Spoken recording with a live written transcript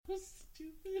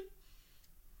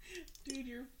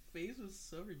face was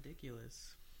so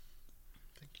ridiculous.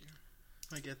 Thank you.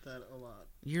 I get that a lot.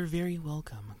 You're very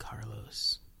welcome,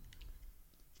 Carlos.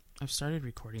 I've started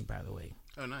recording, by the way.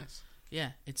 Oh, nice.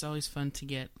 Yeah, it's always fun to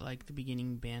get, like, the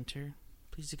beginning banter.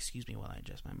 Please excuse me while I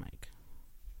adjust my mic.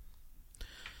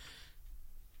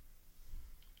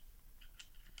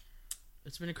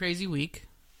 It's been a crazy week.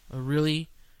 A really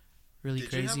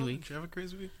crazy week. Did you have a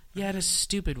crazy week? Yeah, I had a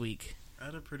stupid week. I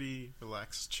had a pretty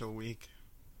relaxed, chill week.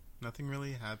 Nothing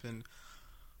really happened.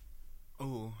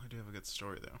 Oh, I do have a good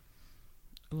story, though.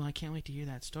 Ooh, I can't wait to hear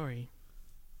that story.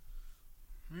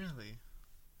 Really?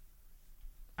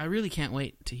 I really can't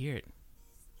wait to hear it.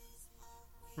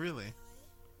 Really?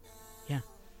 Yeah.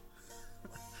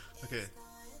 Okay.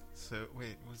 So,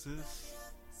 wait, was this?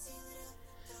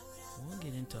 We'll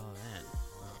get into all that.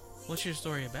 What's your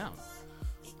story about?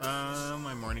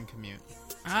 My morning commute.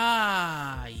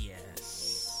 Ah,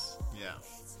 yes. Yeah.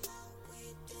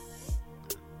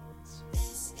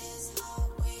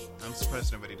 I'm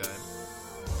surprised nobody died.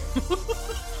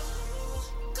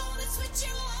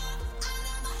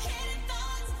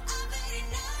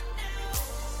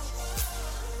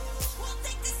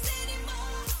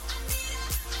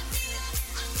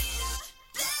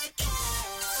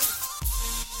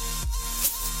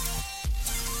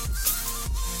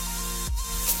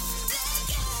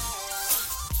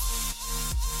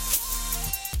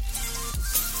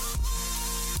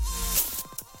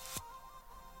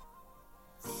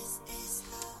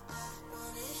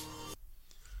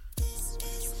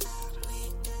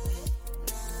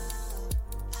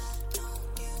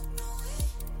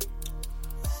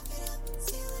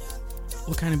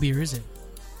 What kind of beer is it?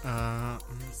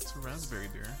 It's a raspberry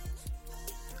beer.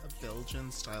 A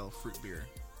Belgian-style fruit beer.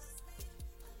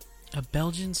 A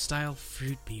Belgian-style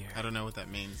fruit beer. I don't know what that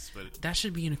means, but... That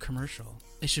should be in a commercial.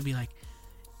 It should be like,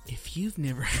 if you've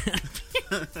never had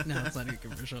beer... No, it's not a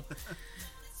commercial.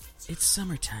 It's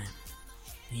summertime.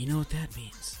 And you know what that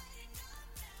means.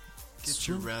 Get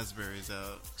your raspberries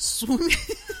out. Swimming...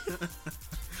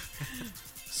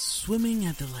 Swimming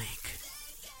at the lake.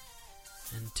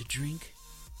 And to drink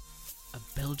a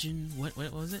Belgian... What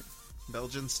was it?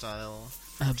 Belgian-style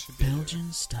A fruit beer.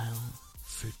 Belgian-style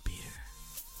fruit beer.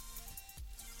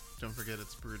 Don't forget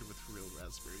it's brewed with real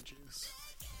raspberry juice.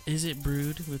 Is it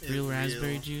brewed with real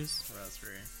raspberry juice?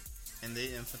 Raspberry. And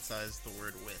they emphasize the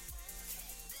word with.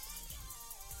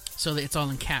 So it's all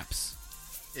in caps.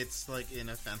 It's like in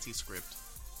a fancy script.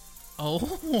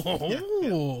 Oh.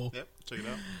 Yeah. Yep, check it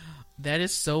out. That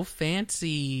is so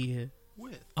fancy.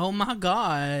 With. Oh my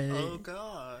god. Oh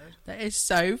god. That is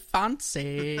so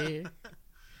fancy.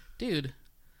 Dude.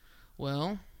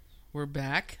 Well, we're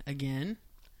back again.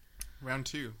 Round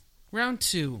 2. Round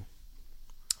 2.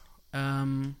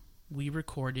 We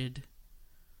recorded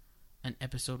an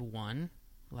episode 1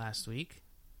 last week.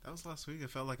 That was last week. It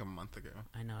felt like a month ago.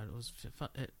 I know it was.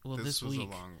 Well, this was week.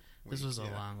 a long week. This was a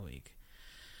long week.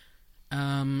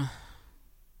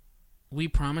 We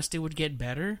promised it would get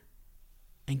better,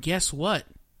 and guess what?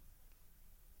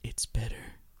 It's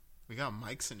better. We got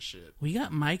mics and shit. We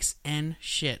got mics and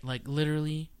shit, like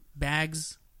literally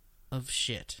bags of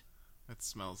shit. It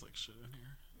smells like shit in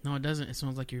here. No, it doesn't. It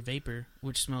smells like your vapor,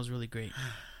 which smells really great.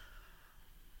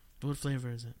 What flavor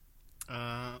is it?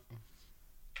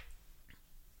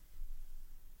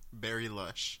 Berry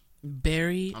Lush.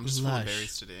 Berry I'm just Lush. full of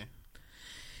berries today.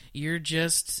 You're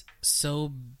just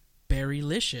so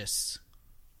berrylicious.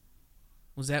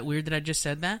 Was that weird that I just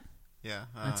said that? Yeah.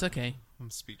 That's okay.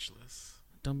 I'm speechless.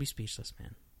 Don't be speechless,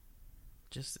 man.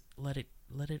 Just let it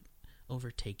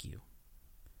overtake you.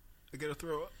 I gotta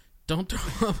throw up. Don't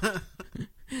throw up.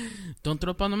 Don't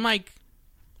throw up on the mic.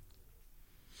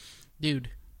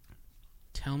 Dude,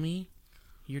 tell me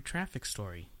your traffic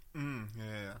story.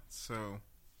 Yeah. So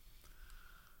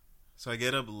I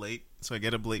get up late.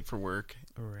 For work.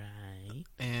 Right.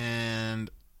 And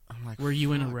I'm like, were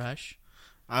you in a rush?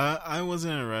 I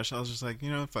wasn't in a rush. I was just like,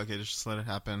 fuck it. Just let it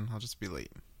happen. I'll just be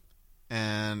late.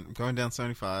 And going down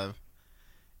 75,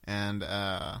 and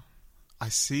I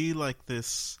see like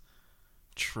this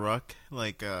truck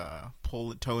like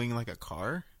towing like a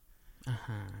car.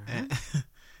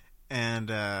 And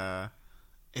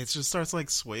it just starts like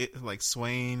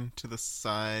swaying to the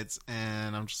sides,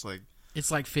 and I'm just like,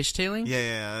 it's like fishtailing?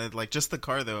 Yeah, like just the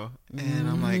car though. And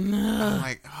I'm like,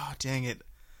 oh dang it,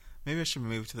 maybe I should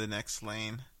move to the next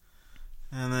lane.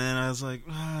 And then I was like,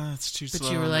 it's too slow.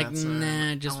 But you were like,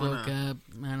 nah, just woke up.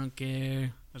 I don't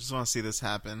care. I just want to see this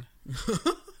happen.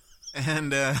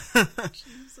 And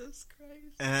Jesus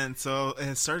Christ. And so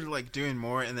it started like doing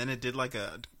more, and then it did like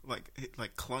it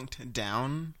clunked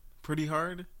down pretty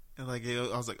hard. And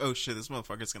I was like, oh shit, this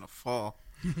motherfucker's gonna fall.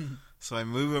 So I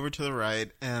move over to the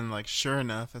right, and like sure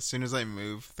enough, as soon as I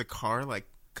move, the car like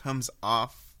comes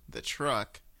off the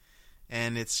truck,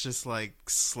 and it's just like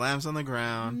slams on the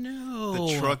ground. No.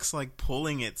 The truck's like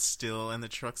pulling it still, and the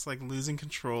truck's like losing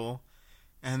control,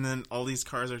 and then all these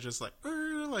cars are just like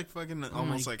fucking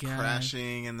almost like God.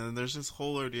 crashing, and then there's this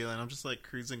whole ordeal, and I'm just like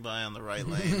cruising by on the right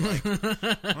lane, like,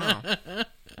 wow,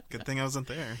 good thing I wasn't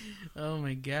there. Oh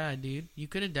my God, dude. You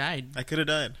could have died. I could have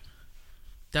died.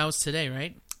 That was today,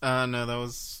 right? No, that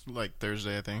was like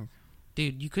Thursday, I think.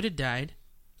 Dude, you could have died,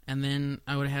 and then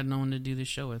I would have had no one to do this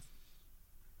show with.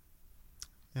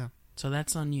 Yeah. So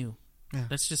that's on you. Yeah.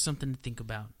 That's just something to think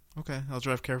about. Okay, I'll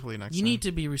drive carefully next time. You need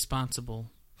to be responsible.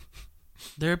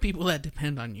 There are people that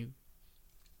depend on you.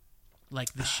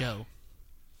 Like the show.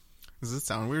 Does it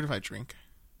sound weird if I drink?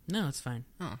 No, it's fine.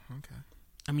 Oh, okay.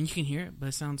 I mean, you can hear it, but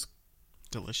it sounds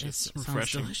Delicious. It sounds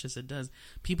Refreshing. delicious. It does.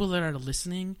 People that are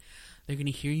listening, they're going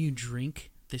to hear you drink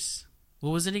this.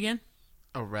 What was it again?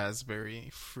 A raspberry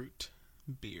fruit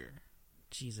beer.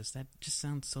 Jesus, that just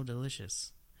sounds so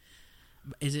delicious.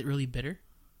 Is it really bitter?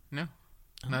 No,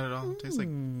 not at all. It tastes like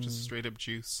Mm. just straight up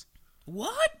juice.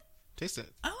 What? Taste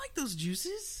it. I like those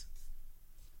juices.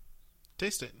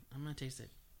 Taste it. I'm going to taste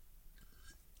it.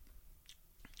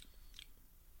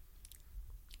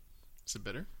 Is it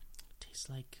bitter? Tastes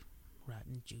like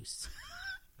rotten juice.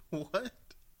 What?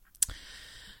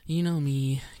 You know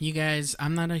me. You guys,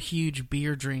 I'm not a huge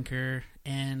beer drinker,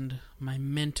 and my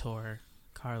mentor,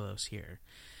 Carlos here,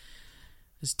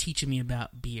 is teaching me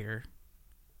about beer.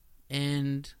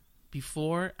 And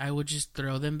before, I would just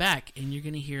throw them back, and you're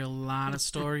going to hear a lot of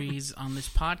stories on this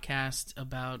podcast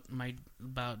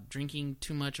about drinking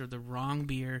too much or the wrong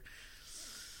beer.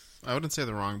 I wouldn't say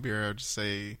the wrong beer. I would just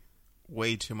say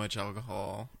way too much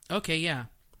alcohol. Okay, yeah.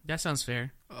 That sounds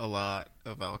fair. A lot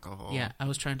of alcohol. Yeah, I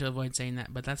was trying to avoid saying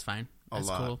that, but that's fine. That's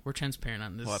lot. cool. We're transparent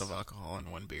on this. A lot of alcohol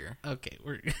in one beer. Okay,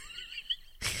 we're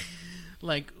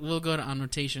like we'll go to On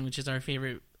Rotation, which is our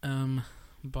favorite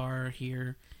bar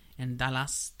here in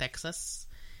Dallas, Texas,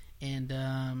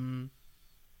 and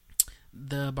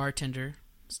the bartender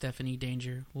Stephanie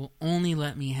Danger will only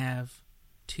let me have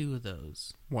 2 of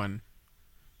those. One.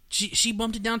 She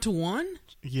bumped it down to 1?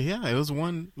 Yeah, it was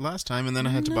one last time, and then I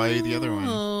had to buy you the other one.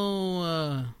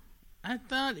 Oh, I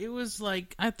thought it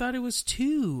was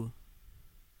 2.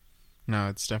 No,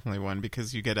 it's definitely one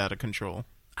because you get out of control.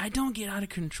 I don't get out of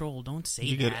control. Don't say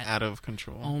You that. get out of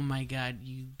control. Oh my God,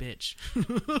 you bitch.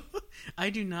 I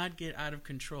do not get out of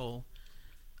control.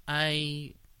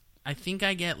 I think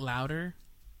I get louder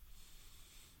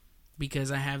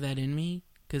because I have that in me,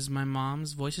 because my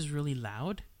mom's voice is really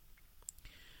loud.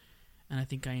 And I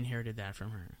think I inherited that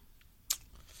from her.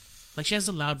 Like, she has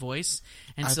a loud voice.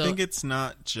 And I so think it's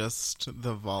not just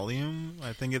the volume.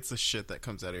 I think it's the shit that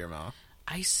comes out of your mouth.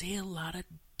 I say a lot of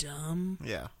dummy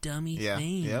Yeah.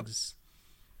 things.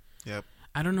 Yep.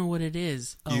 I don't know what it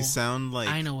is. You sound like...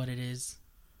 I know what it is.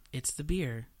 It's the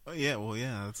beer. Oh, yeah, well,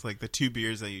 yeah. It's like the 2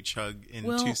 beers that you chug in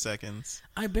 2 seconds.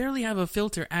 I barely have a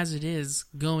filter as it is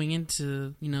going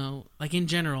into, like in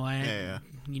general, I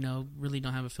really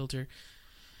don't have a filter.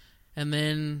 And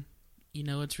then,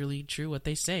 it's really true what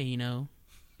they say,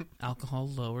 alcohol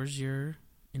lowers your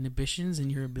inhibitions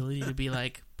and your ability to be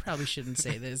like, probably shouldn't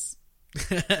say this.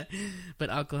 but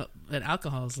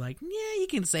alcohol is like, yeah, you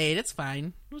can say it. It's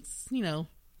fine. Let's, we'll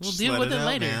Just deal with it out,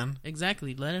 later. Man.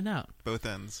 Exactly. Let it out. Both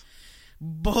ends.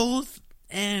 Both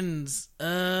ends.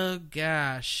 Oh,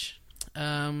 gosh.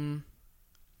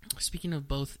 Speaking of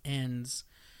both ends,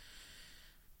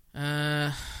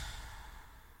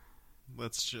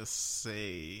 let's just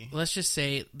say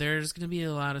there's going to be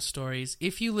a lot of stories.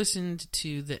 If you listened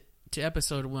to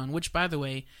episode 1, which, by the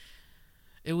way,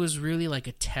 it was really like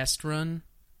a test run,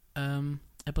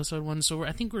 episode 1. So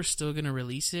I think we're still going to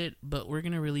release it, but we're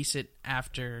going to release it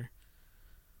after,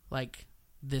 like,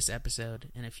 this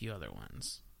episode and a few other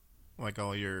ones. Like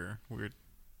all your weird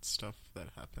stuff that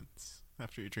happens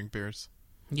after you drink beers.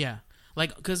 Yeah.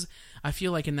 Like, because I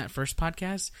feel like in that first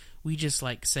podcast, we just,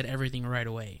 like, said everything right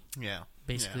away. Yeah.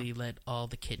 Basically let all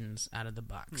the kittens out of the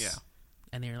box. Yeah.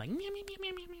 And they were like, meow, meow, meow,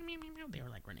 meow, meow, meow, meow, meow. They were,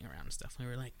 like, running around and stuff. We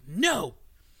were like, no!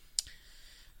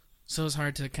 So it's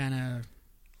hard to kind of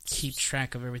keep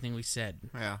track of everything we said.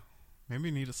 Yeah. Maybe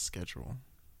you need a schedule.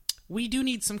 We do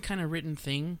need some kind of written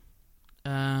thing.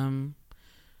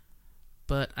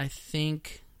 But I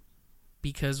think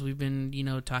because we've been,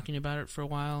 talking about it for a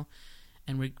while,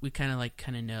 and we kind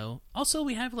of know. Also,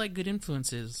 we have, like, good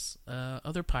influences,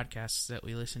 other podcasts that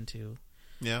we listen to.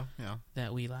 Yeah.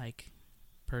 That we like,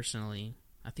 personally.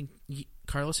 I think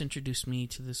Carlos introduced me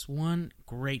to this one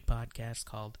great podcast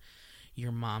called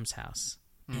Your Mom's House.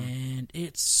 And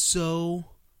it's so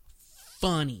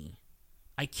funny.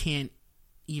 I can't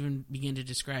even begin to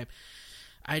describe.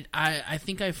 I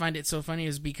think I find it so funny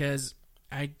is because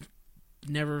I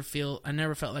never felt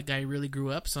like I really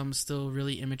grew up, so I'm still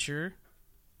really immature.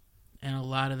 And a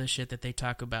lot of the shit that they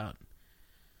talk about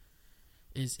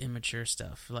is immature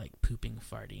stuff, like pooping,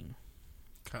 farting.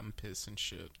 Cotton piss and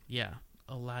shit. Yeah,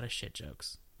 a lot of shit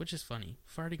jokes, which is funny.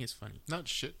 Farting is funny. Not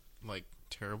shit, like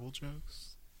terrible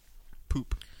jokes.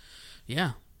 Poop.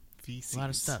 Yeah. Feces. A lot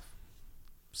of stuff.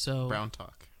 So Brown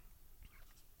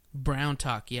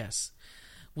talk, yes.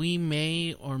 We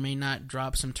may or may not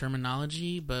drop some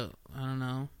terminology, but I don't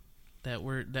know that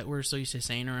we're so used to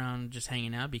saying around just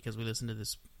hanging out because we listen to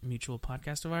this mutual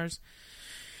podcast of ours.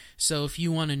 So if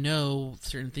you want to know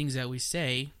certain things that we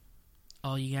say,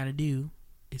 all you got to do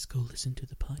is go listen to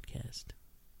the podcast.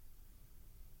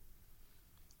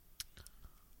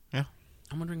 Yeah.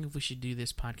 I'm wondering if we should do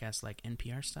this podcast like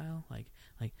NPR style, like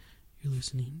you're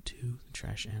listening to the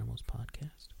Trash Animals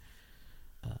podcast,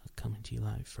 coming to you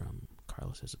live from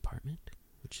Carlos's apartment,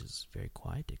 which is very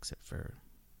quiet except for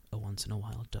a once in a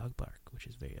while dog bark, which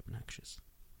is very obnoxious.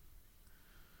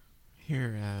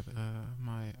 Here at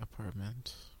my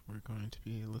apartment, we're going to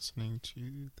be listening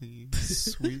to the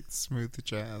sweet, smooth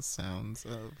jazz sounds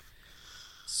of...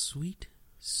 Sweet,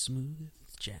 smooth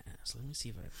jazz. Let me see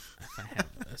if I have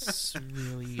a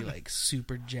really, like,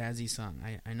 super jazzy song.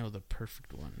 I know the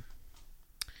perfect one.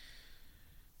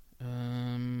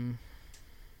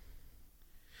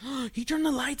 He turned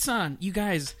the lights on! You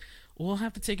guys, we'll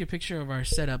have to take a picture of our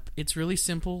setup. It's really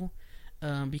simple.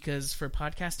 Because for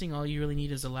podcasting, all you really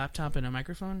need is a laptop and a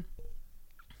microphone.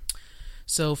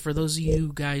 So for those of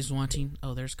you guys wanting...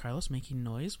 Oh, there's Carlos making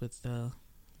noise with the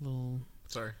little...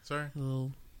 Sorry.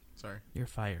 You're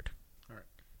fired. All right.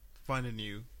 Find a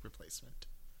new replacement.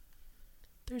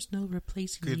 There's no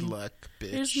replacing Good you. Good luck,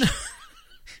 bitch.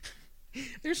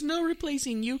 There's no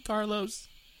replacing you, Carlos.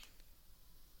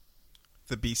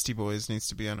 The Beastie Boys needs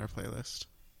to be on our playlist.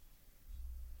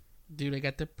 Dude, I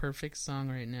got the perfect song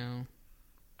right now.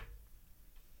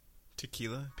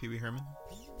 Tequila, Pee Wee Herman.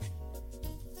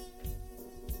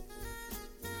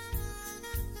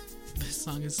 This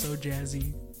song is so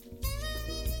jazzy.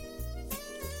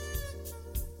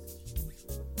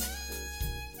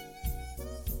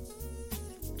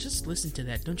 Just listen to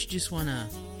that. Don't you just want to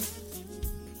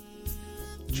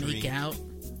make out?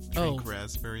 Drink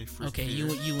raspberry fruit. Okay, beer.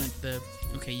 you went the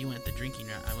drinking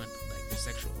route. I went like the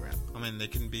sexual route. I mean, they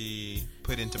can be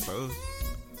put into both.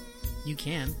 You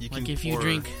can. You like can if you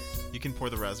drink. You can pour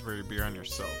the raspberry beer on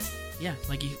yourself. Yeah,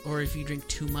 like if you drink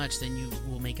too much, then you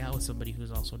will make out with somebody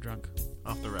who's also drunk.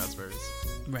 Off the raspberries.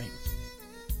 Right.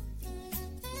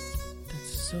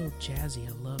 That's so jazzy.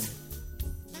 I love it.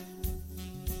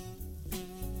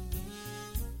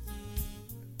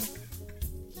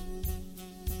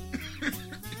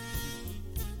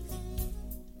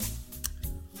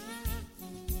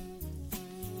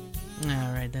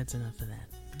 Alright, that's enough of that.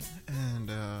 And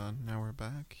now we're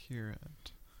back here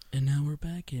at... And now we're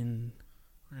back in...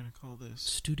 We're going to call this...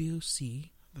 Studio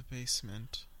C. The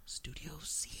basement. Studio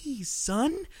C,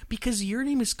 son? Because your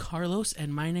name is Carlos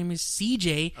and my name is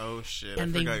CJ. Oh, shit. I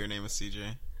forgot your name was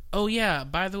CJ. Oh, yeah.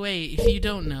 By the way, if you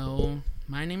don't know,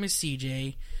 my name is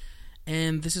CJ.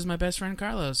 And this is my best friend,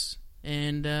 Carlos.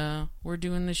 And we're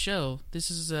doing this show. This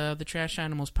is the Trash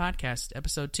Animals Podcast,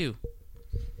 Episode 2.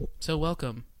 So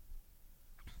welcome.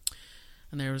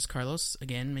 And there was Carlos,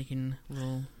 again, making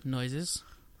little noises.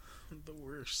 The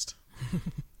worst.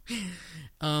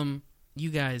 You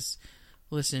guys,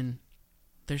 listen,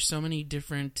 there's so many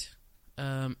different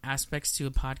aspects to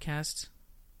a podcast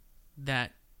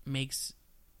that makes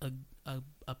a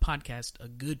podcast a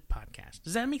good podcast.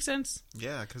 Does that make sense?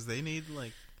 Yeah, because they need,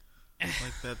 like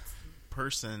that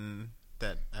person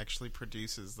that actually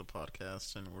produces the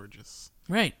podcast, and we're just,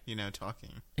 right,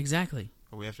 talking. Exactly.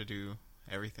 But we have to do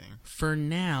everything. For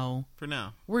now,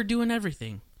 we're doing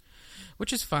everything,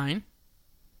 which is fine.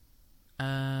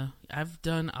 I've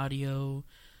done audio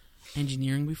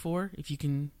engineering before, if you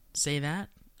can say that.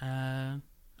 I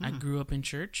grew up in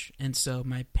church, and so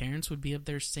my parents would be up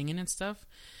there singing and stuff.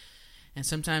 And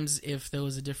sometimes if there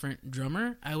was a different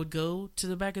drummer, I would go to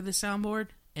the back of the soundboard,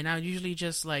 and I would usually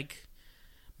just, like,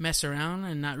 mess around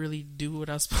and not really do what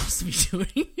I was supposed to be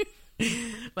doing.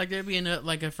 Like, there'd be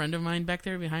a friend of mine back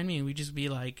there behind me, and we'd just be,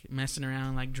 like, messing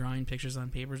around, like, drawing pictures on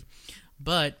papers.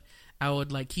 But I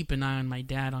would, like, keep an eye on my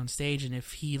dad on stage, and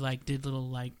if he, like, did little,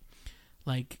 like,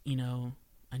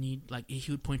 I need, like,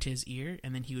 he would point to his ear,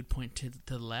 and then he would point to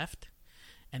the left,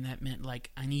 and that meant,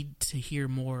 like, I need to hear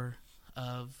more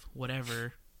of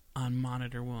whatever on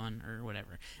monitor 1 or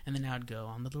whatever. And then I would go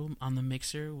on the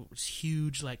mixer, which was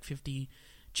huge, like, 50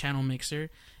 channel mixer,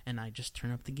 and I just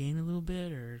turn up the gain a little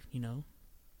bit, or, you know,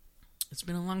 it's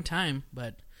been a long time,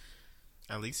 but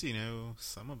at least you know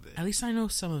some of it. At least I know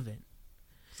some of it.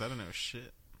 'Cause I don't know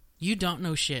shit. You don't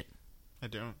know shit. I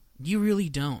don't. You really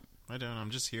don't. I don't. I'm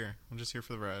just here. I'm just here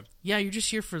for the ride. Yeah, you're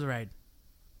just here for the ride.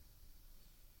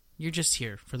 You're just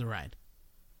here for the ride.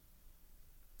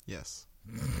 Yes.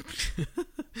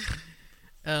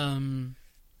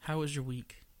 How was your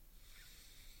week?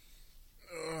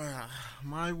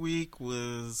 My week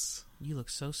was... You look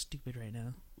so stupid right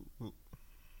now.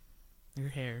 Your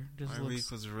hair just My looks...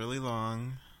 week was really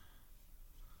long.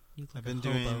 You look like I've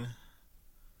been a hobo.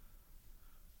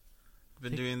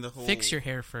 doing the whole... Fix your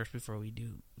hair first before we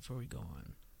go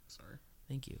on. Sorry.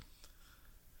 Thank you.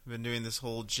 I've been doing this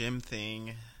whole gym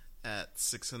thing at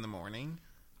 6 in the morning.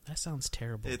 That sounds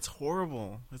terrible. It's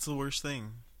horrible. It's the worst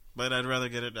thing. But I'd rather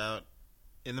get it out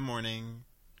in the morning,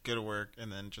 go to work,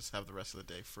 and then just have the rest of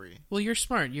the day free. Well, you're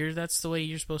smart. That's the way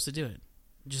you're supposed to do it.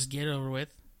 Just get it over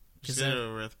with. Just get it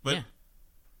over with.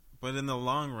 But in the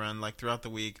long run, like throughout the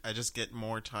week, I just get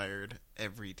more tired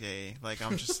every day. Like,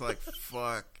 I'm just like,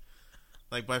 fuck.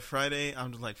 Like, by Friday,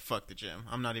 I'm just like, fuck the gym.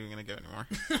 I'm not even going to go anymore.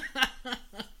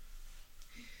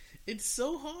 It's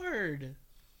so hard.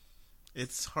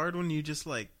 It's hard when you just,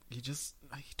 like, you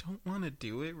don't want to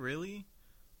do it, really.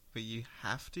 But you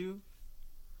have to.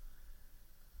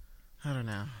 I don't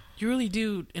know. You really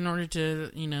do, in order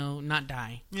to, you know, not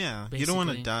die. Yeah, basically. You don't want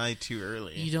to die too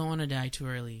early. You don't want to die too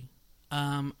early.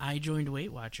 I joined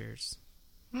Weight Watchers,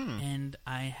 and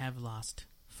I have lost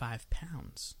 5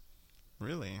 pounds.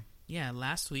 Really? Yeah,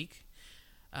 last week.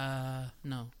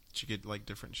 No. Did you get, like,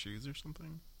 different shoes or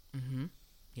something? Mm-hmm.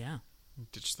 Yeah.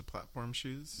 Ditch the platform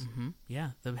shoes? Mm-hmm.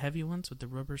 Yeah, the heavy ones with the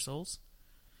rubber soles.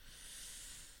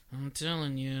 I'm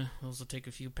telling you, those will take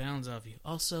a few pounds off you.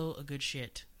 Also, a good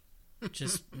shit.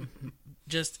 Just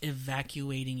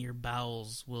evacuating your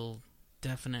bowels will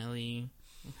definitely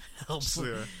help. Just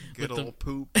a good old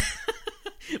poop.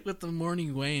 With the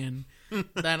morning weigh-in.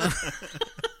 That'll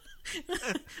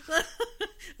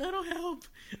help.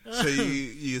 So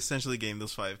you essentially gain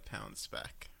those 5 pounds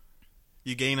back.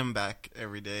 You gain them back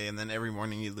every day, and then every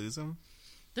morning you lose them?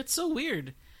 That's so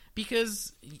weird.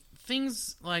 Because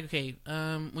things like, okay,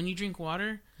 when you drink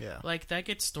water, like that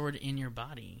gets stored in your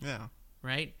body. Yeah.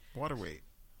 Right? Water weight.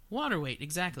 Water weight,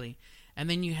 exactly. And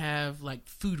then you have, like,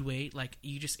 food weight, like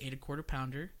you just ate a quarter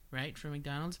pounder, right, from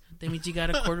McDonald's. That means you got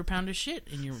a quarter pound of shit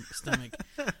in your stomach.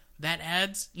 That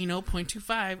adds,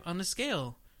 0.25 on the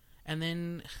scale. And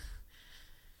then,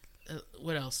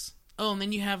 what else? Oh, and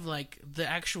then you have, like, the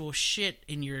actual shit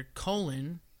in your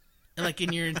colon, like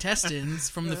in your intestines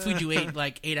from the food you ate,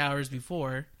 like, 8 hours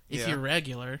before, if you're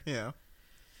regular. Yeah.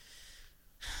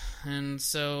 And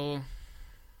so,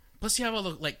 plus you have all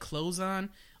the, like, clothes on.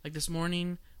 Like this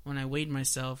morning, when I weighed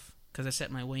myself, because I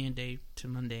set my weigh-in day to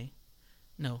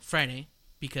Friday,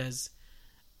 because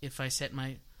if I set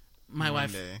my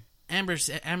wife, Amber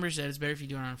said it's better if you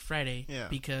do it on Friday,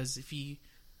 because if you,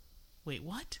 wait,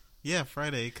 what? Yeah,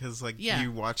 Friday, because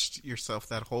you watched yourself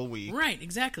that whole week. Right,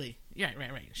 exactly. Yeah,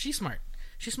 right. She's smart.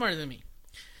 She's smarter than me.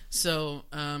 So,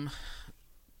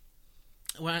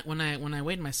 when I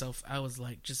weighed myself, I was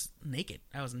like just naked.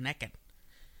 I was naked.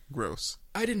 Gross.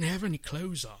 I didn't have any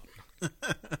clothes on.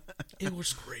 It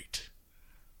was great.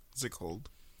 Is it cold?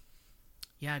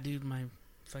 Yeah, dude, my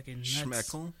fucking nuts.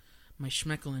 Schmeckle? My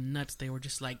schmeckle and nuts, they were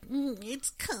just like, it's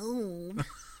cold.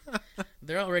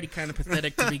 They're already kind of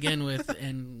pathetic to begin with,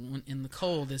 and when in the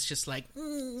cold, it's just like,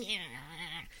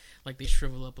 like they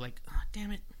shrivel up like, oh,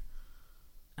 damn it.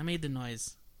 I made the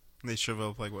noise. They shrivel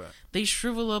up like what? They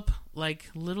shrivel up like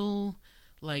little,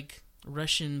 like,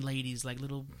 Russian ladies, like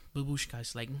little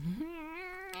babushkas, like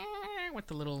with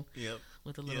the little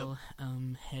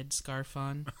head scarf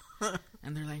on,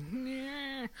 and they're like,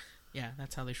 yeah,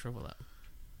 that's how they shrivel up.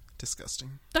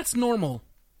 Disgusting. That's normal.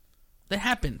 That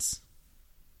happens.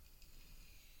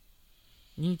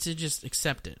 You need to just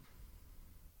accept it.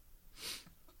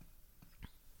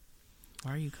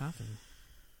 Why are you coughing?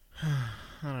 I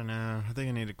don't know. I think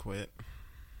I need to quit.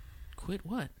 Quit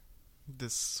what?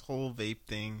 This whole vape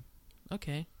thing.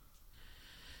 Okay.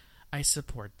 I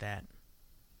support that.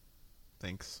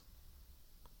 Thanks.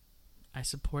 I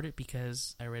support it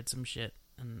because I read some shit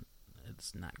and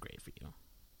it's not great for you.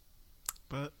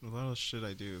 But a lot of shit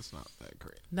I do is not that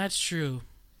great. That's true.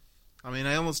 I mean,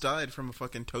 I almost died from a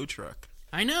fucking tow truck.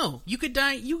 I know. You could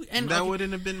die. That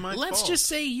wouldn't have been my fault. Let's just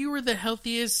say you were the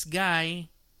healthiest guy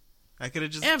I could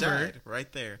have just ever. died right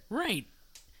there. Right.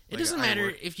 It doesn't matter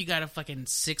if you got a fucking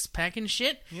 6-pack and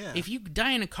shit. Yeah. If you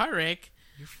die in a car wreck,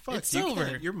 you're fucked. It's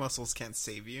over. Your muscles can't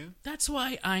save you. That's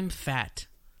why I'm fat.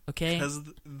 Okay, because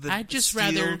the I'd just steel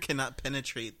rather cannot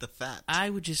penetrate the fat. I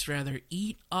would just rather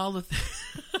eat all the.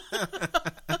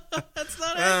 That's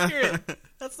not accurate.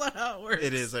 That's not how it works.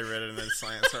 It is. I read it in a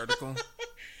science article.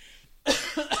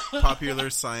 Popular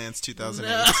Science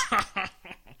 2008. No.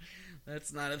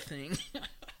 That's not a thing.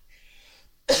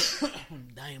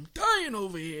 I am dying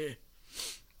over here.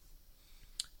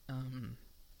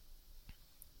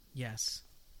 Yes.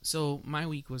 So my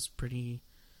week was pretty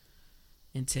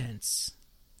intense.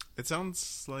 It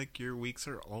sounds like your weeks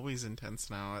are always intense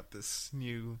now at this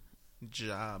new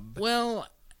job. Well,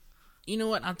 you know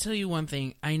what? I'll tell you one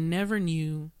thing. I never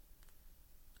knew.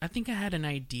 I think I had an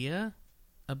idea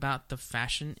about the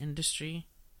fashion industry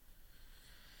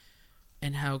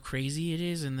and how crazy it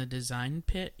is in the design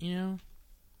pit, you know?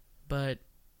 But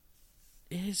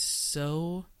it is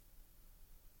so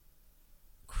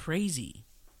crazy.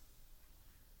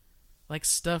 Like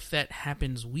stuff that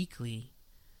happens weekly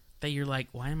that you're like,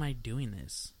 why am I doing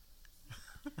this?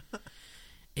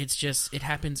 It's just, it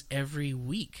happens every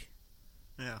week.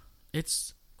 Yeah.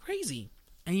 It's crazy.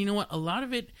 And you know what? A lot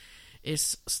of it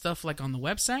is stuff like on the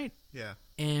website. Yeah.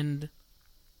 And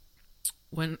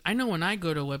when I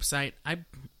go to a website,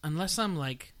 unless I'm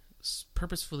like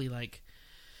purposefully like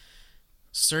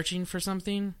searching for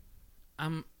something,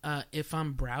 if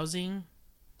I'm browsing,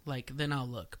 like then I'll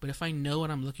look. But if I know what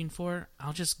I'm looking for,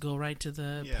 I'll just go right to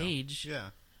the page. Yeah.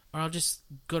 Or I'll just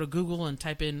go to Google and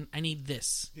type in, I need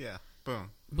this. Yeah.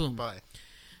 Boom. Boom. Bye.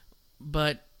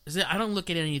 But I don't look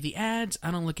at any of the ads.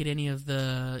 I don't look at any of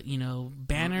the,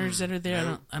 banners that are there.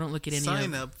 No. I don't look at any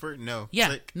Sign up for no. Yeah,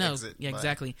 Click, no. exit, yeah, bye.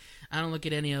 exactly. I don't look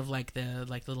at any of like the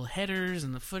little headers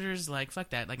and the footers. Like fuck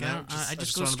that. Like No, I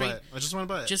just go wanna straight. buy it. I just want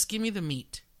to buy it. Just give me the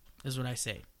meat, is what I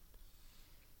say.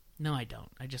 No, I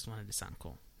don't. I just wanted to sound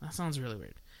cool. That sounds really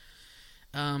weird.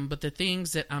 But the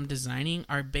things that I'm designing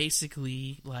are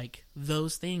basically like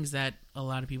those things that a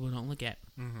lot of people don't look at.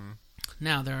 Mm-hmm.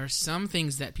 Now, there are some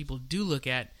things that people do look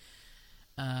at,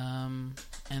 and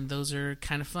those are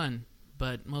kind of fun.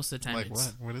 But most of the time, Like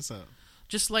it's what? What is that?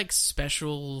 just like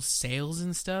special sales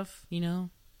and stuff. The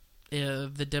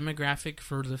demographic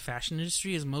for the fashion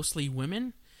industry is mostly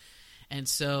women, and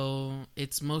so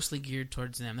it's mostly geared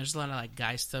towards them. There's a lot of like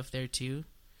guy stuff there too.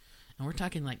 And we're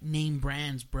talking like name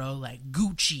brands, bro, like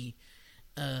Gucci,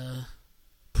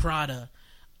 Prada,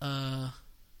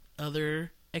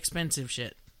 other expensive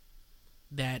shit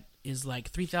that is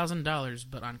like $3,000,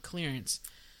 but on clearance,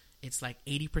 it's like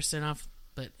 80% off.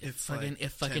 But It's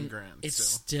 $10 grand it's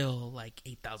still like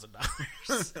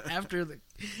 $8,000 after the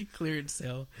clearance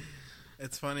sale.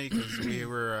 It's funny because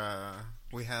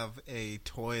we have a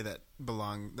toy that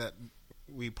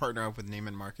we partner up with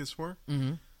Neiman Marcus for.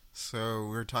 Mm-hmm. So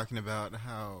we were talking about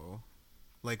how,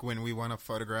 like, when we want to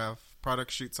photograph,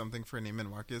 product shoot something for Neiman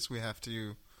Marcus, we have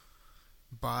to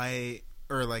buy,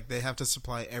 or like they have to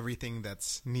supply everything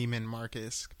that's Neiman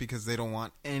Marcus because they don't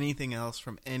want anything else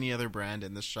from any other brand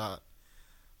in the shot.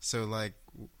 So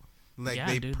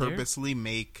purposely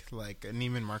make like a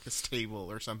Neiman Marcus table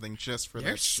or something just for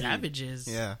They're that shoot. savages.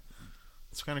 Yeah,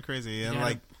 it's kind of crazy. And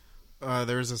Yeah.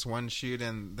 there was this one shoot,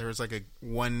 and there was like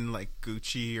one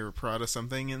Gucci or Prada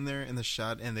something in there in the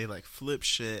shot, and they like flip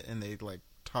shit, and they like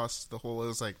tossed the whole. It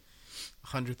was like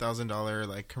 $100,000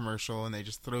 like commercial, and they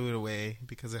just threw it away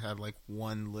because it had like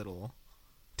one little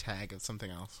tag of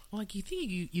something else. Like you think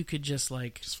you could just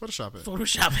Photoshop it.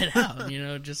 Photoshop it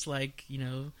out, just like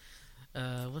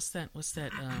what's that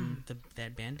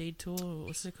that Band-Aid tool?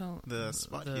 What's it called? The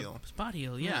spot heal. Spot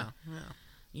heal, yeah.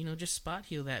 Just spot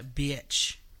heal that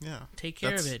bitch. Yeah. Take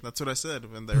care of it. That's what I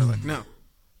said when they were like, no.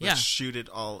 Yeah. Let's shoot it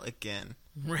all again.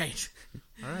 Right.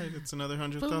 All right, it's another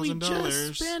 $100,000. But we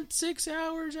just spent 6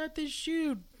 hours at this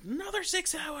shoot. Another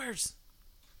 6 hours.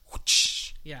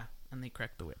 Whoosh. Yeah, and they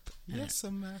cracked the whip. Yes,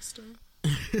 a master.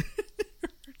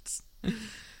 Hurts.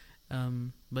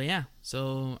 But yeah,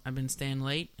 so I've been staying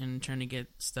late and trying to get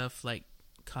stuff like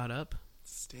caught up.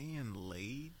 Staying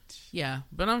late? Yeah,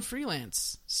 but I'm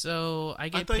freelance, so I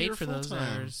get thought you paid were for those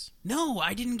full-time. hours. No,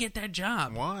 I didn't get that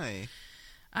job. Why?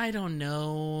 I don't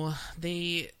know.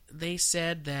 They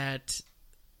said that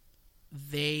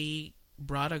they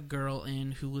brought a girl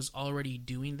in who was already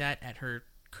doing that at her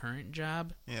current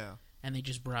job. Yeah. And they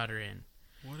just brought her in.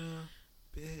 What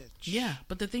a bitch. Yeah,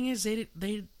 but the thing is, they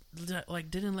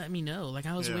didn't let me know. Like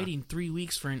I was waiting 3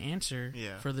 weeks for an answer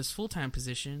for this full-time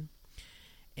position,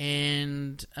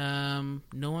 and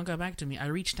no one got back to me. I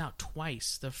reached out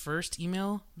twice. The first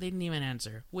email, they didn't even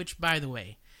answer. Which, by the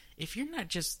way, if you're not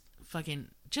just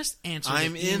answer.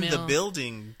 I'm the in email, the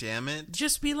building, damn it.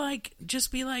 Just be like,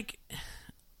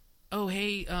 oh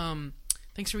hey,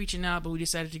 thanks for reaching out, but we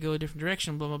decided to go a different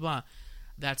direction. Blah blah blah.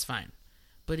 That's fine.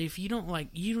 But if you don't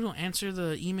answer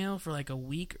the email for like a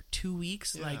week or 2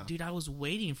 weeks, like, dude, I was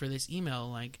waiting for this email.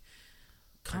 Like,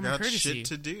 common courtesy. Shit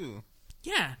to do.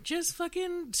 Yeah, just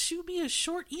fucking shoot me a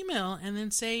short email and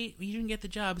then say you didn't get the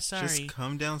job. Sorry. Just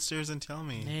come downstairs and tell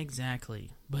me.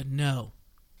 Exactly. But no.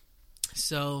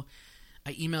 So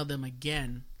I emailed them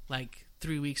again, like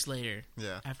 3 weeks later.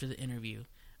 Yeah. After the interview.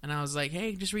 And I was like,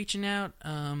 hey, just reaching out.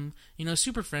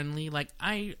 Super friendly. Like,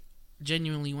 I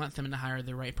genuinely want them to hire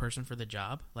the right person for the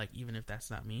job. Like, even if that's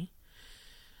not me.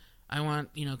 I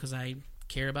want, because I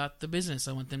care about the business.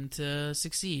 I want them to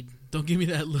succeed. Don't give me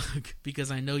that look,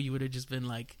 because I know you would have just been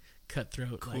like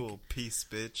cutthroat. Cool, like, peace,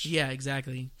 bitch. Yeah,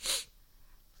 exactly.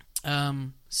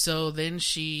 So then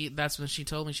that's when she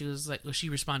told me. She was like, well, she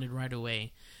responded right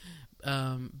away,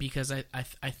 because I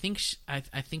think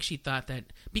she thought that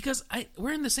because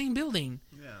we're in the same building.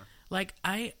 Yeah. Like,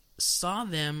 I saw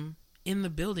them in the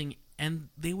building, and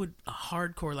they would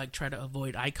hardcore like try to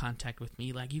avoid eye contact with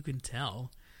me. Like, you can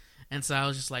tell. And so I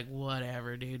was just like,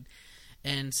 whatever, dude.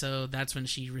 And so that's when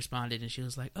she responded, and she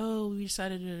was like, oh, we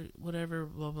decided to whatever,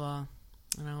 blah, blah.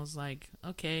 And I was like,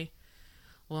 okay,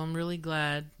 well, I'm really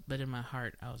glad. But in my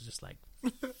heart, I was just like,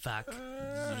 fuck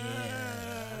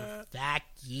yeah. Fuck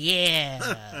yeah.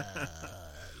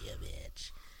 You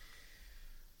bitch.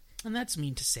 And that's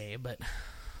mean to say, but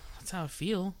that's how I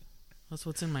feel. That's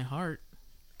what's in my heart.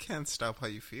 Can't stop how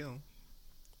you feel.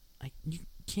 You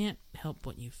can't help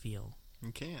what you feel.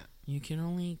 You can't. You can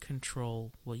only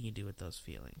control what you do with those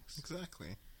feelings.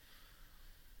 Exactly.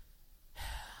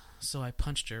 So I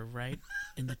punched her right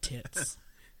in the tits.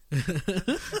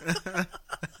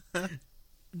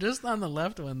 Just on the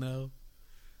left one, though.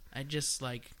 I just,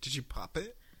 like... Did you pop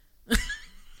it?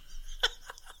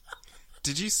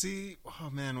 Did you see... Oh,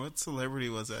 man, what celebrity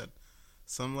was that?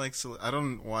 Some, like... I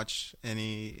don't watch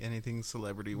anything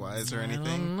celebrity-wise or anything.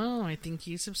 I don't know. I think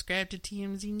you subscribe to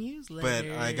TMZ newsletter.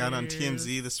 But I got on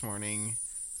TMZ this morning,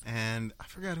 and I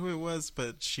forgot who it was,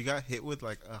 but she got hit with,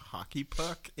 like, a hockey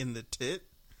puck in the tit,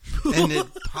 and it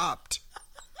popped.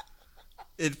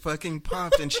 It fucking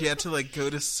popped, and she had to, like, go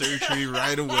to surgery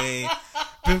right away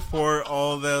before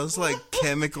all those, like,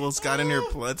 chemicals got in her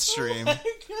bloodstream.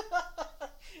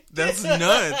 That's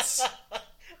nuts.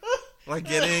 Like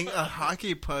getting a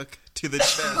hockey puck to the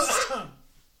chest.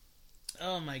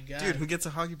 Oh my god. Dude, who gets a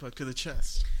hockey puck to the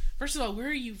chest? First of all, where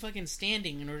are you fucking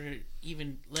standing in order to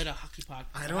even let a hockey puck?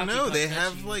 I don't know. They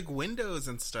have like windows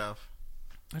and stuff.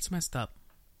 That's messed up.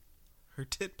 Her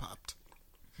tit popped.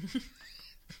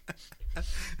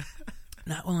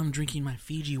 Not while I'm drinking my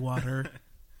Fiji water.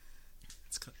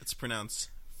 It's pronounced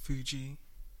Fuji.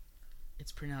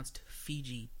 It's pronounced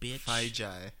Fiji, bitch.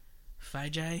 Fiji.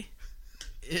 Fiji?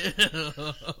 Ew,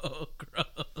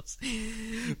 gross.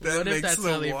 That makes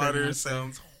the water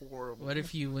sounds horrible. What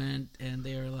if you went and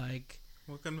they were like...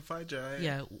 Welcome to Fiji.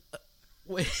 Yeah.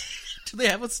 Wait, do they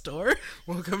have a store?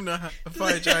 Welcome to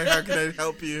Fiji. How can I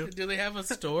help you? Do they have a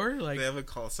store? Like, they have a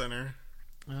call center.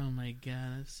 Oh my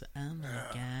god. Oh my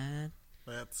god.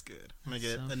 That's good. I'm going to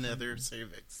get another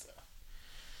Cervix.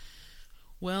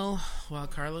 Well, while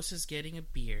Carlos is getting a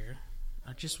beer,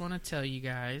 I just want to tell you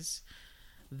guys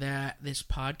that this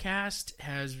podcast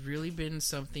has really been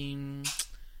something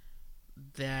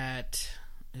that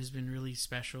has been really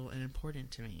special and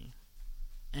important to me.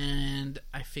 And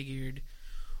I figured,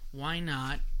 why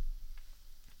not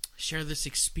share this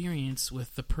experience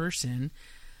with the person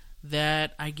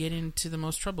that I get into the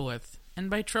most trouble with? And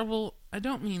by trouble, I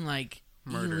don't mean like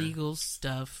murder. Illegal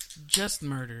stuff, just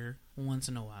murder once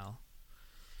in a while.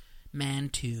 Man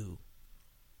too.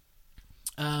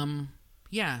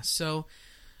 Yeah, so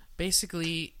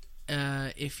basically,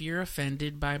 if you're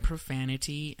offended by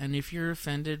profanity, and if you're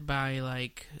offended by,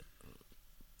 like...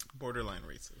 Borderline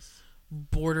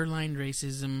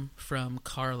racism from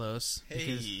Carlos. Hey.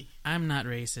 Because I'm not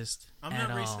racist I'm at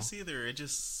not all. racist either. It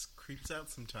just creeps out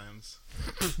sometimes.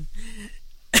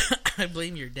 I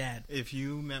blame your dad. If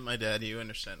you met my dad, you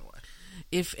understand why.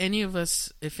 If any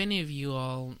of you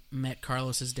all met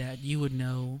Carlos's dad, you would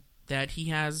know that he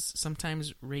has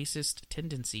sometimes racist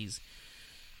tendencies.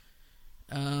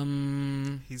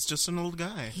 He's just an old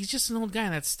guy. He's just an old guy.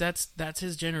 That's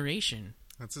his generation.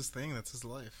 That's his thing. That's his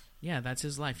life. Yeah, that's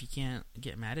his life. You can't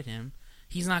get mad at him.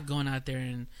 He's not going out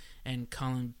there and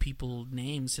calling people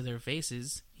names to their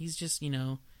faces. He's just,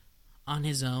 on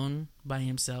his own, by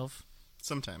himself.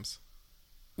 Sometimes.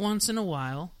 Once in a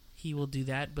while, he will do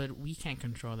that, but we can't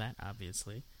control that,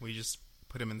 obviously. We just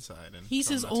put him inside. And he's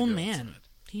his own man. Outside.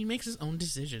 He makes his own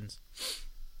decisions.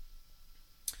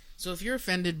 So if you're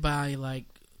offended by, like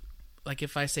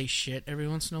if I say shit every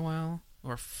once in a while,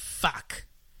 or fuck.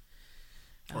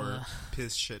 Or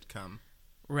piss shit come.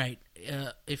 Right.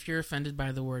 If you're offended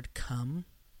by the word cum,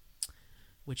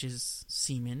 which is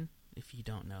semen, if you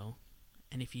don't know,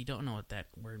 and if you don't know what that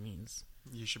word means,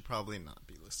 you should probably not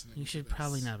be listening. You should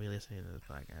probably not be listening to this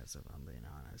podcast, if I'm being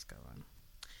honest. Go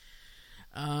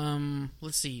on.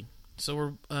 Let's see. So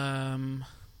we're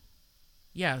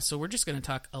so we're just gonna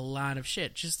talk a lot of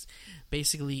shit, just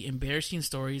basically embarrassing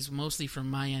stories, mostly from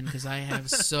my end, because I have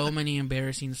so many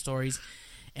embarrassing stories,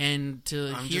 and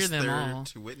to hear them all,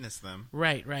 to witness them.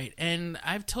 Right. And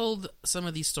I've told some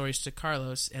of these stories to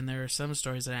Carlos, and there are some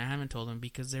stories that I haven't told him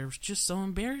because they're just so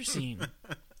embarrassing.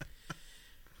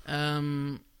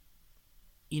 You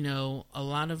know, a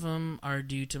lot of them are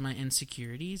due to my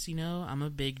insecurities. You know, I'm a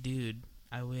big dude.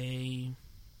 I weigh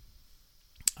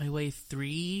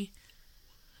 3.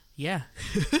 Yeah.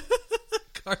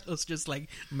 Carlos just like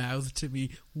mouthed to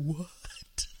me, "What?"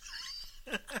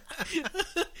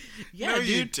 Yeah, no, dude.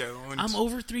 You don't. I'm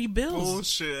over 3 bills.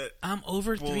 Bullshit. I'm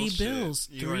over Bullshit. 3 bills.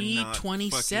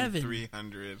 327.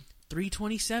 300.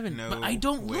 327. No but I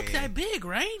don't way. look that big,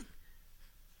 right?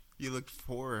 You looked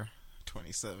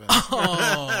 427.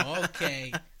 Oh,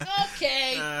 okay.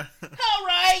 Okay. All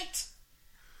right.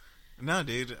 No,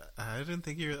 dude. I didn't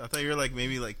think I thought you were like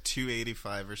maybe like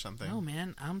 285 or something. No,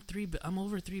 man. I'm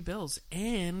over 3 bills,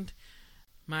 and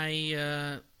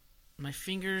my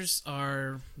fingers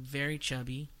are very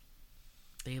chubby.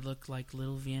 They look like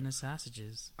little Vienna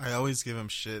sausages. I always give him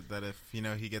shit that if, you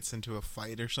know, he gets into a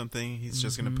fight or something, he's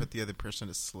just going to put the other person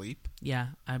to sleep. Yeah,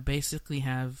 I basically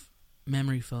have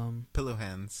memory foam. Pillow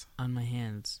hands. On my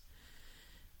hands.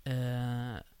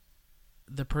 The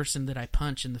person that I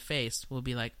punch in the face will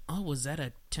be like, "Oh, was that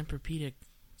a Tempur-Pedic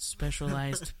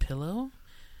specialized pillow?"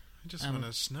 I just want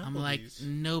to snuggle I'm like, these.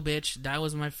 "No, bitch, that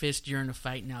was my fist. You're in a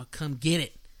fight now. Come get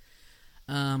it."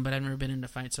 But I've never been in a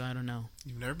fight, so I don't know.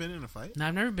 You've never been in a fight? No,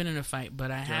 I've never been in a fight,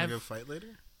 but I have. Do you want to go fight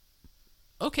later?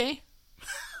 Okay.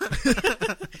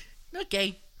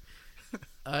 Okay.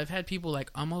 I've had people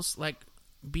like almost like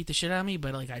beat the shit out of me,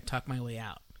 but like I talk my way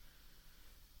out.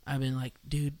 I've been like,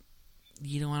 "Dude,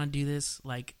 you don't want to do this.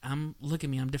 Like, look at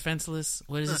me. I'm defenseless.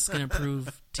 What is this going to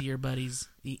prove to your buddies?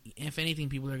 If anything,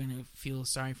 people are going to feel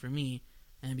sorry for me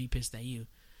and be pissed at you.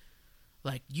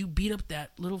 Like, you beat up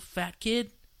that little fat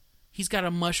kid? He's got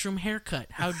a mushroom haircut.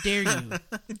 How dare you?"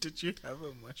 Did you have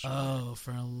a mushroom? Oh,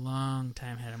 for a long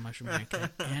time I had a mushroom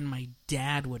haircut. And my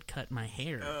dad would cut my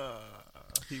hair.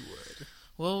 He would.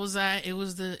 What was that? It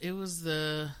was the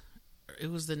 90s, it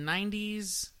was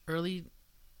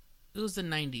the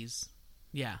 90s.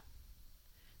 Yeah.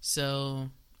 So,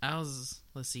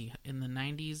 let's see, in the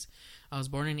 90s, I was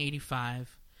born in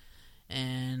 85,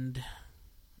 and,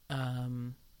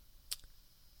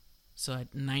 so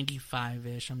at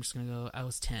 95-ish, I'm just going to go, I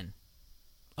was 10.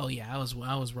 Oh yeah, I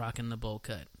was rocking the bowl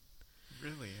cut.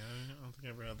 Really? I don't think I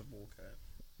ever had the bowl cut.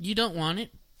 You don't want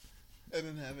it? I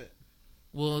didn't have it.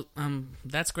 Well,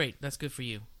 that's great. That's good for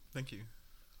you. Thank you.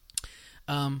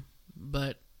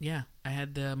 But yeah, I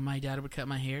had my dad would cut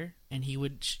my hair, and he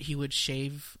would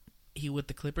shave. With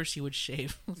the clippers, he would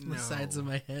shave the sides of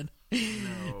my head.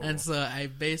 No. And so I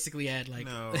basically had like.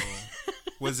 No.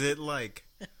 Was it like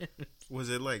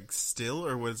still,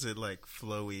 or was it like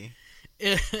flowy?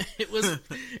 It was.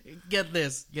 Get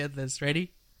this.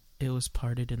 Ready? It was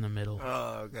parted in the middle.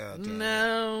 Oh god.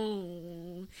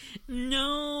 No.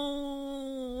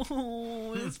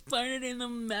 It's parted in the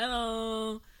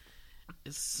middle.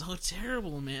 It's so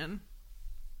terrible, man.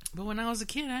 But when I was a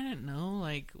kid, I didn't know.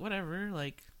 Like, whatever.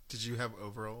 Like, did you have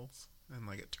overalls and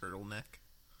like a turtleneck?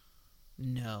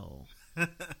 No.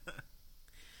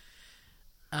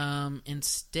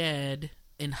 Instead,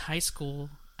 in high school,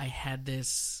 I had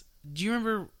this. Do you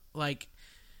remember, like,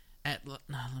 let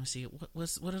me see.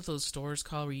 What are those stores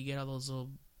called where you get all those little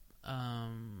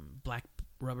black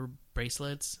rubber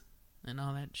bracelets and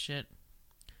all that shit?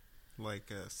 Like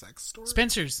a sex store?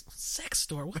 Spencer's. Sex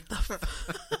store? What the fuck?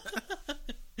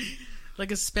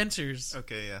 Like a Spencer's.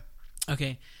 Okay, yeah.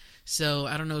 Okay. So,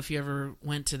 I don't know if you ever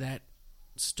went to that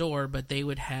store, but they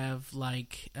would have,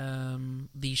 like,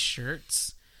 these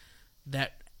shirts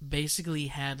that basically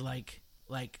had, like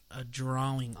a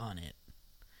drawing on it.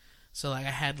 So, like,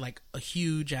 I had, like, a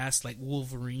huge-ass, like,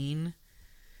 Wolverine,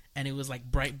 and it was, like,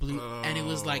 bright blue, and it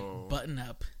was, like,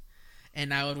 button-up.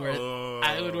 And I would wear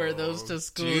those to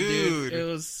school, dude. It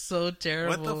was so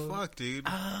terrible. What the fuck, dude?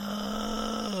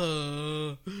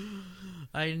 Oh,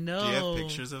 I know. Do you have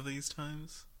pictures of these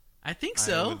times? I think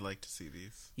so. I would like to see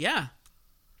these. Yeah.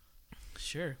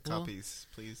 Sure. Copies,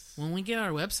 please. When we get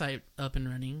our website up and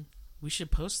running, we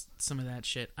should post some of that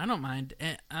shit. I don't mind.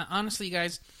 And, honestly,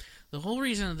 guys, the whole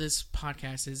reason of this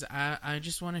podcast is I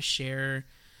just want to share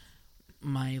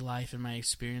my life and my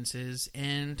experiences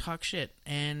and talk shit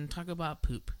and talk about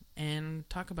poop and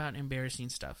talk about embarrassing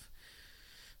stuff.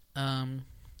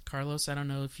 Carlos, I don't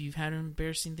know if you've had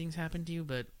embarrassing things happen to you,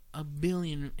 but a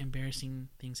billion embarrassing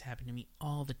things happen to me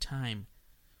all the time.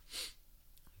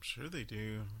 I'm sure they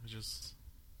do. I just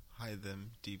hide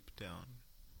them deep down.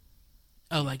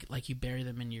 Oh, like you bury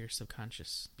them in your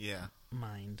subconscious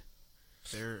mind.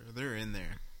 They're in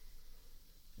there.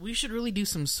 We should really do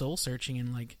some soul searching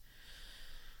and like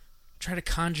try to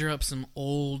conjure up some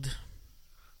old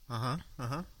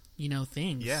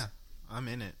things. Yeah, I'm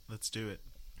in it. Let's do it.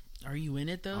 Are you in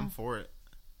it though? I'm for it.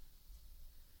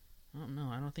 I don't know.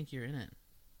 I don't think you're in it.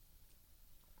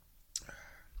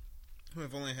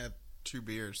 I've only had 2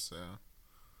 beers, so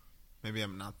maybe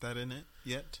I'm not that in it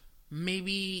yet.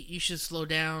 Maybe you should slow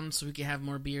down so we can have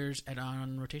more beers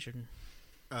on rotation.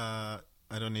 I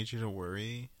don't need you to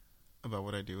worry about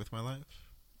what I do with my life.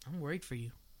 I'm worried for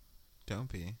you.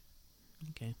 Don't be.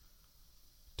 Okay.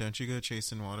 Don't you go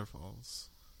chasing waterfalls.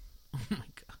 Oh my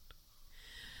god.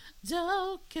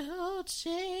 Don't go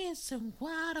chasing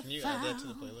waterfalls. Can you add that to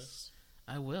the playlist?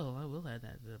 I will add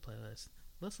that to the playlist.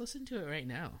 Let's listen to it right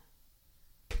now.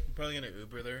 I'm probably going to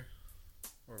Uber there.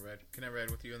 Or ride. Can I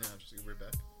ride with you and then I'll just Uber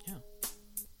back? Yeah.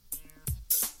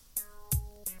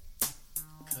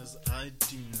 Because I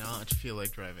do not feel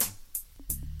like driving.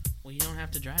 Well, you don't have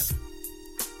to drive.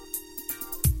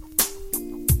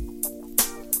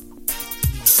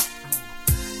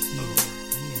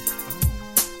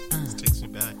 This takes me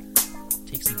back.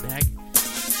 Takes you back to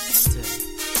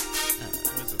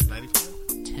what is it, 95?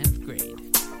 10th grade.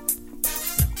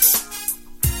 No.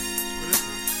 What is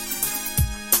this?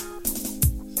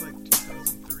 It's like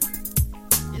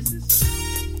 2003. Is this?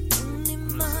 Only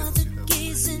mother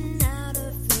gazing out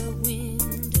of her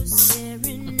window,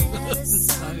 staring at a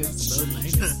sun that so she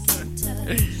nice. just can't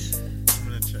touch. I'm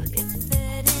going to check. If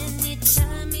at any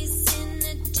time he's in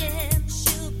a jam,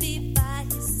 she'll be by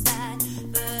his side,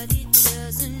 but he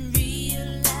doesn't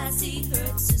realize he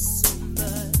hurts her so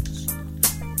much.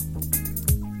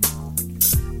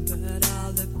 But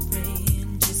all the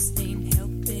praying just ain't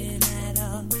helping at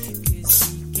all, 'cause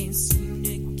he can't seem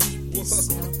to keep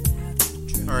himself out of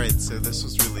trouble. Alright, so this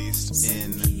was released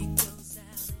in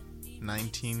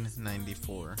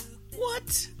 1994.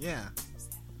 What? Yeah.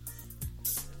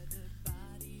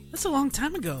 That's a long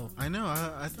time ago. I know,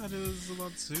 I thought it was a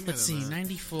lot sooner Let's than see, that.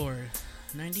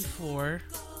 94,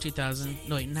 2000,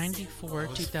 no wait, 94, I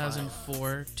was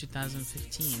 2004,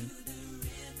 2015,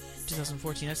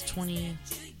 2014, that's 20,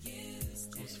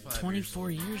 I was 5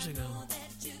 24 years ago. I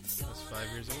was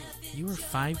 5 years old. You were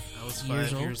 5 I was years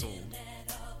 5 old? years old.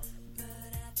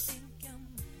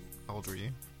 How old were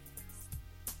you?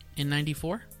 In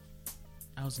 94?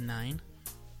 I was 9.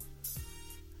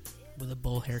 With a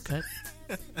bowl haircut.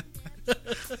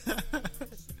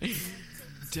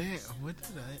 Dang, what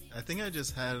did I think I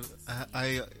just had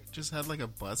I just had like a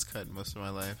buzz cut most of my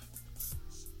life.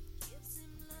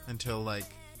 Until like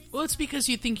Well, it's because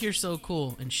you think you're so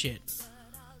cool and shit.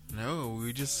 no,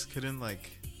 we just couldn't like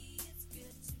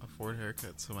afford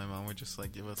haircuts, so my mom would just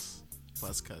like give us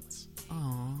buzz cuts.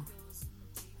 Aw.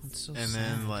 That's so And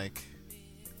sad. then like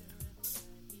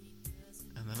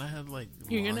and then I had like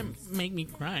You're long, gonna make me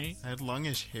cry. I had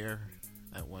longish hair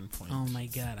at one point. Oh my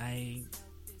god, I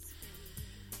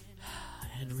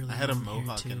had really I had a long hair,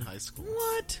 mohawk in too. high school.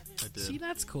 What? I did. See,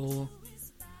 that's cool.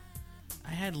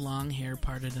 I had long hair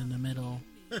parted in the middle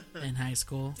in high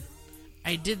school.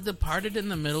 I did the parted in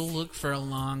the middle look for a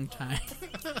long time.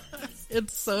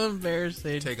 It's so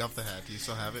embarrassing. Take off the hat. Do you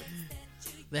still have it?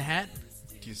 The hat?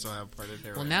 Do you still have parted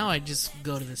hair? Well, right now I just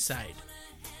go to the side.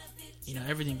 You know,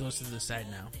 everything goes to the side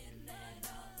now.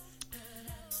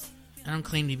 I don't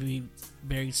claim to be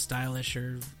very stylish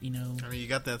or, you know... I mean, you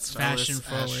got that stylish Fashion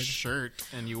ass forward. shirt,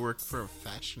 and you work for a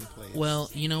fashion place. Well,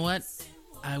 you know what?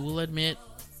 I will admit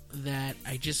that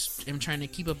I just am trying to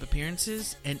keep up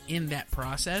appearances, and in that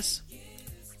process,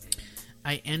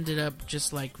 I ended up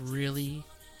just like really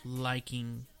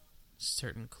liking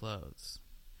certain clothes.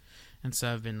 And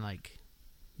so I've been like,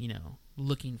 you know,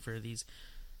 looking for these,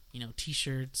 you know,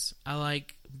 t-shirts. I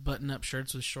like button-up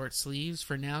shirts with short sleeves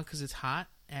for now because it's hot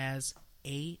as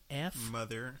AF.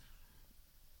 Mother.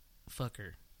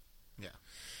 Fucker. Yeah,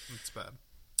 it's bad.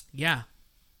 Yeah.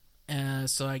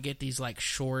 So I get these like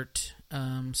short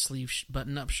sleeve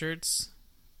button-up shirts,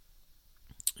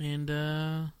 and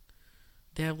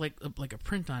they have like a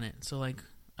print on it. So like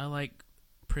I like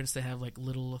prints that have like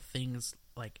little things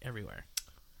like everywhere.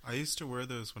 I used to wear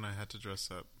those when I had to dress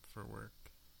up for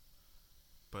work,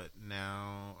 but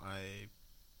now I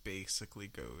basically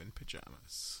go in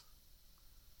pajamas.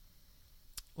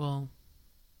 Well,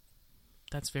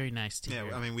 That's very nice to hear.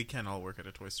 Yeah, I mean, we can all work at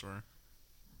a toy store.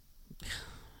 God,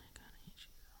 I hate you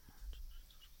so much.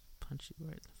 Punch you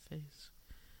right in the face.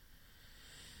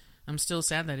 I'm still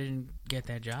sad that I didn't get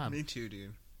that job. Me too,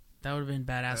 dude. That would have been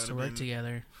badass to work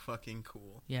together. Fucking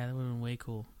cool. Yeah, that would have been way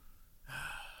cool.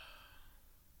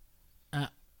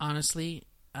 Honestly,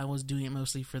 I was doing it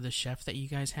mostly for the chef that you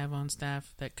guys have on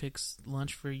staff that cooks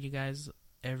lunch for you guys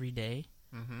every day.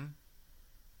 Mm-hmm.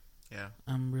 Yeah.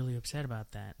 I'm really upset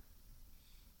about that.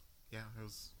 Yeah,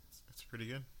 it's pretty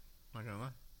good. Not gonna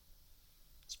lie.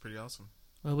 It's pretty awesome.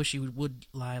 Well, I wish you would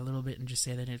lie a little bit and just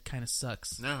say that it kind of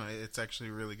sucks. No, it's actually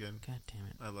really good. God damn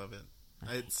it. I love it.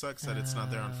 It sucks that it's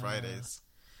not there on Fridays.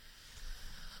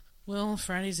 Well,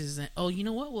 Fridays isn't... Oh, you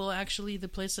know what? Well, actually, the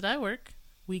place that I work,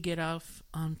 we get off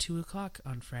on 2 o'clock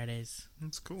on Fridays.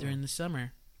 That's cool. During the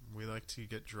summer. We like to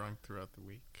get drunk throughout the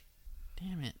week.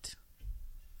 Damn it.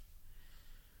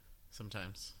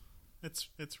 Sometimes. It's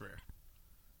rare.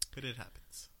 But it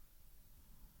happens.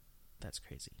 That's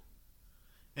crazy.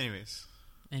 Anyways.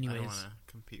 I don't want to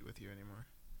compete with you anymore.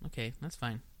 Okay, that's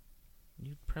fine.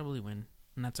 You'd probably win,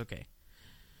 and that's okay.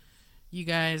 You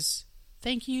guys,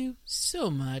 thank you so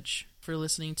much for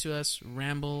listening to us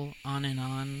ramble on and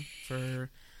on for,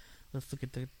 let's look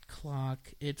at the clock,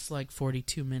 it's like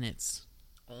 42 minutes.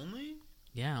 Only?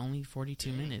 Yeah, only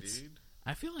 42 minutes. Dude.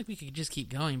 I feel like we could just keep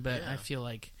going, but Yeah. I feel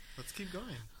like... Let's keep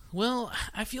going. Well,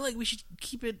 I feel like we should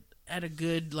keep it at a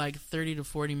good, like, 30 to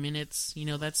 40 minutes. You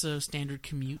know, that's a standard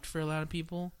commute for a lot of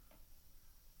people.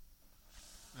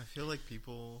 I feel like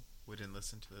people wouldn't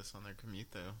listen to this on their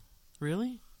commute, though.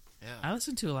 Really? Yeah. I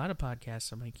listen to a lot of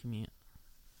podcasts on my commute.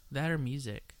 That or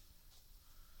music.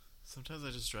 Sometimes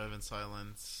I just drive in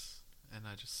silence, and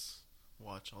I just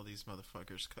watch all these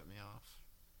motherfuckers cut me off.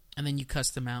 And then you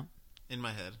cuss them out. In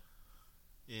my head.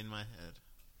 In my head.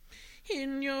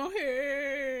 In your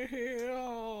head.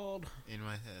 In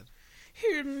my head.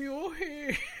 In your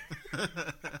head.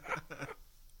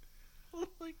 Oh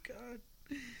my god.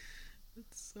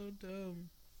 That's so dumb.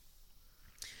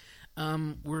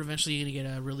 We're eventually going to get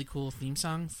a really cool theme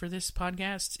song for this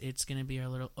podcast. It's going to be our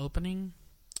little opening.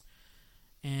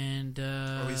 And,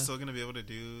 Are we still going to be able to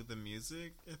do the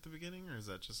music at the beginning, or is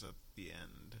that just at the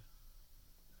end?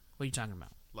 What are you talking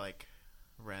about? Like,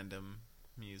 random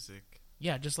music?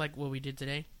 Yeah, just like what we did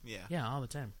today. Yeah. Yeah, all the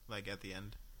time. Like, at the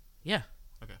end? Yeah.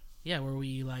 Okay. Yeah, where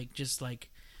we, like, just,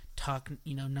 like, talk,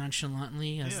 you know,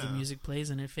 nonchalantly as the music plays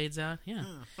and it fades out. Yeah.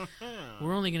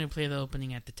 We're only going to play the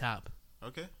opening at the top.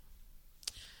 Okay.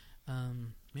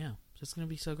 Yeah, so it's going to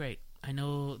be so great. I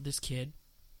know this kid.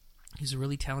 He's a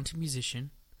really talented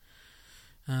musician.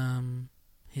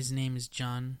 His name is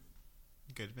John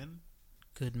Goodman.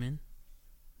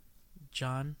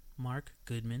 John Mark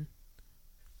Goodman.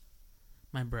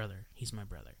 My brother. He's my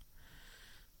brother.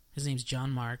 His name's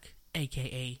John Mark,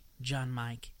 a.k.a. John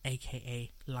Mike,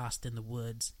 a.k.a. Lost in the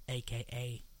Woods,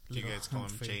 a.k.a. Do you guys call him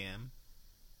Humphrey. JM?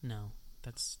 No,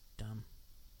 that's dumb.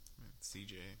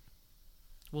 CJ.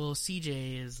 Well,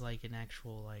 CJ is like an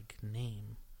actual like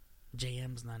name.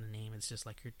 JM's not a name. It's just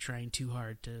like you're trying too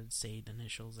hard to say the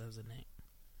initials as a name.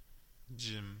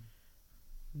 Jim.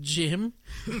 Jim?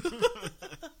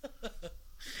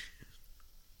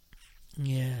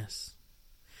 Yes.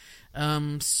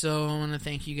 So I want to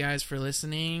thank you guys for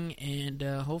listening, and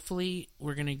hopefully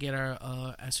we're gonna get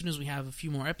our as soon as we have a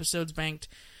few more episodes banked,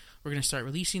 we're gonna start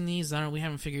releasing these. We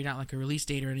haven't figured out like a release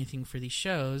date or anything for these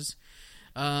shows,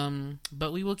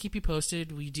 but we will keep you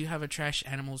posted. We do have a Trash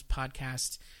Animals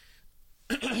podcast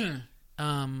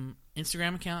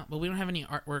Instagram account, but we don't have any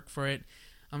artwork for it.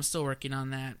 I'm still working on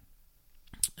that.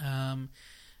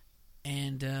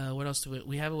 And what else do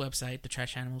we have a website,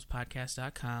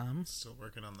 thetrashanimalspodcast.com. Still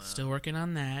working on that. Still working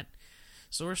on that.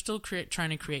 So we're still trying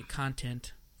to create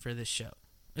content for this show.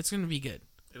 It's going to be good.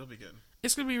 It'll be good.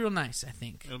 It's going to be real nice, I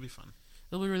think. It'll be fun.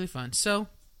 It'll be really fun. So,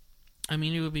 I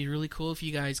mean, it would be really cool if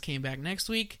you guys came back next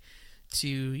week to,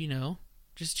 you know,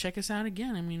 just check us out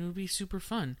again. I mean, it would be super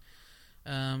fun.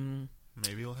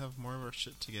 Maybe we'll have more of our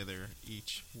shit together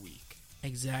each week.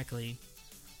 Exactly.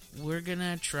 We're going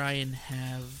to try and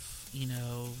have, you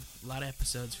know, a lot of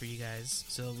episodes for you guys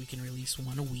so we can release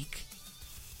one a week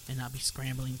and not be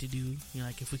scrambling to do, you know,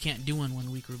 like if we can't do one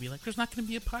week, we'll be like, there's not going to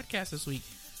be a podcast this week.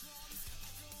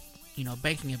 You know,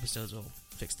 banking episodes will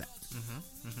fix that.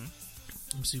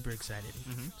 I'm super excited.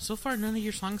 So far, none of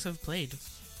your songs have played.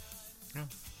 Yeah.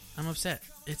 I'm upset.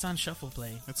 It's on shuffle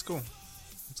play. That's cool.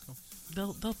 That's cool.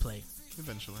 They'll play.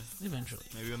 Eventually.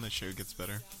 Maybe when the show gets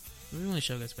better. Maybe when the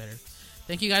show gets better.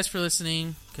 Thank you guys for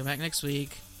listening. Come back next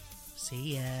week.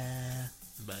 See ya.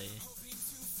 Bye.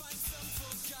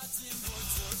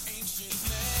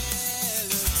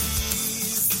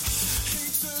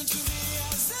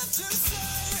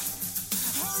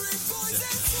 This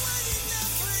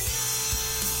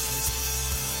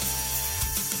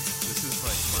is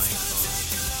like my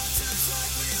song.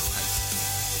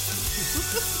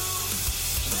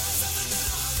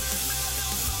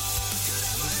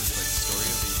 What is this, like Story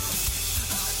of the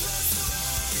Year?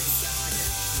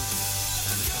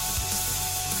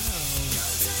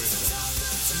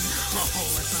 Oh,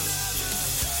 that's not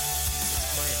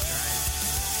Quiet Drive.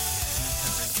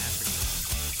 Covering Africa.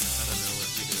 I don't know what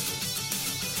you do with it.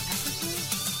 Africa?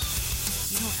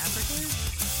 You know Africa?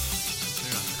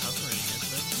 They're not covering it,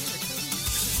 but Yeah, they're covering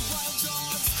it.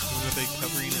 what are they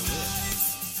covering it with?